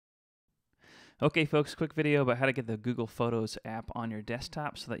Okay, folks, quick video about how to get the Google Photos app on your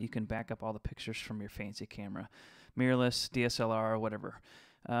desktop so that you can back up all the pictures from your fancy camera, mirrorless, DSLR, whatever.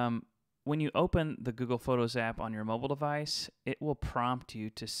 When you open the Google Photos app on your mobile device, it will prompt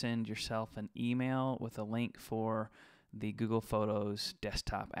you to send yourself an email with a link for the Google Photos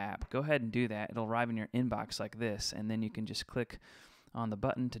desktop app. Go ahead and do that. It'll arrive in your inbox like this, and then you can just click on the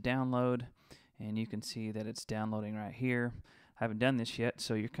button to download, and you can see that it's downloading right here. I haven't done this yet,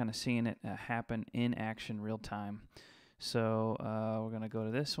 so you're kind of seeing it happen in action real time. So we're going to go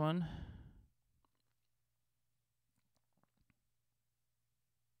to this one.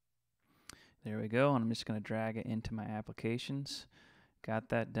 There we go, and I'm just going to drag it into my applications. Got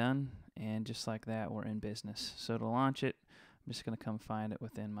that done, and just like that, we're in business. So to launch it, I'm just going to come find it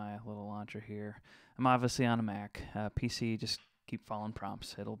within my little launcher here. I'm obviously on a Mac. PC, just keep following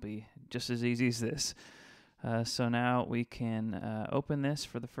prompts. It'll be just as easy as this. So now we can open this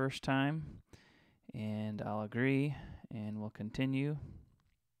for the first time, and I'll agree, and we'll continue.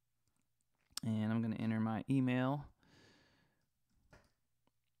 And I'm going to enter my email.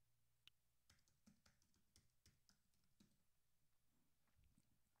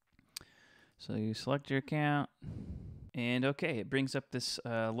 So you select your account, and okay, it brings up this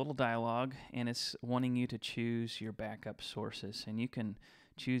little dialog, and it's wanting you to choose your backup sources, and you can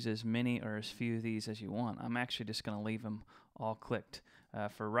choose as many or as few of these as you want. I'm actually just going to leave them all clicked.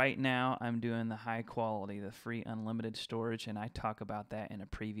 For right now, I'm doing the high quality, the free unlimited storage, and I talk about that in a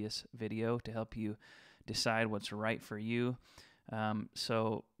previous video to help you decide what's right for you.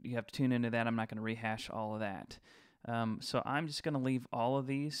 So you have to tune into that. I'm not going to rehash all of that. So I'm just going to leave all of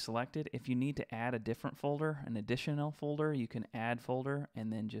these selected. If you need to add a different folder, an additional folder, you can add folder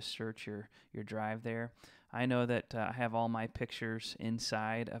and then just search your drive there. I know that I have all my pictures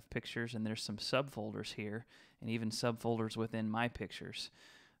inside of pictures, and there's some subfolders here, and even subfolders within my pictures,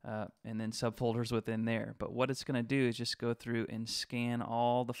 and then subfolders within there. But what it's going to do is just go through and scan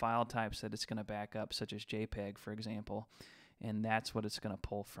all the file types that it's going to back up, such as JPEG, for example, and that's what it's going to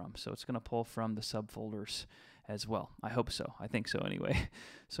pull from. So it's going to pull from the subfolders as well. I hope so. I think so anyway.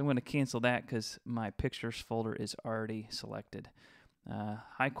 So I'm going to cancel that because my pictures folder is already selected.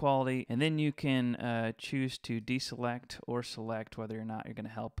 High quality, and then you can choose to deselect or select whether or not you're going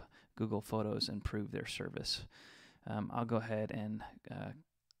to help Google Photos improve their service. I'll go ahead and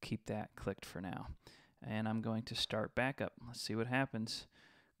keep that clicked for now. And I'm going to start backup. Let's see what happens.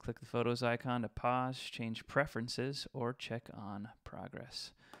 Click the Photos icon to pause, change preferences, or check on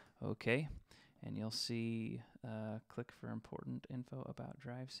progress. Okay, and you'll see click for important info about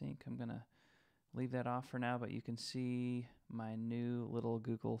Drive Sync. I'm going to leave that off for now, but you can see my new little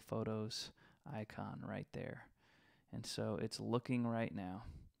Google Photos icon right there. And so it's looking right now.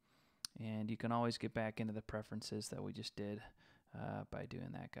 And you can always get back into the preferences that we just did by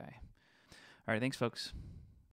doing that guy. All right, thanks, folks.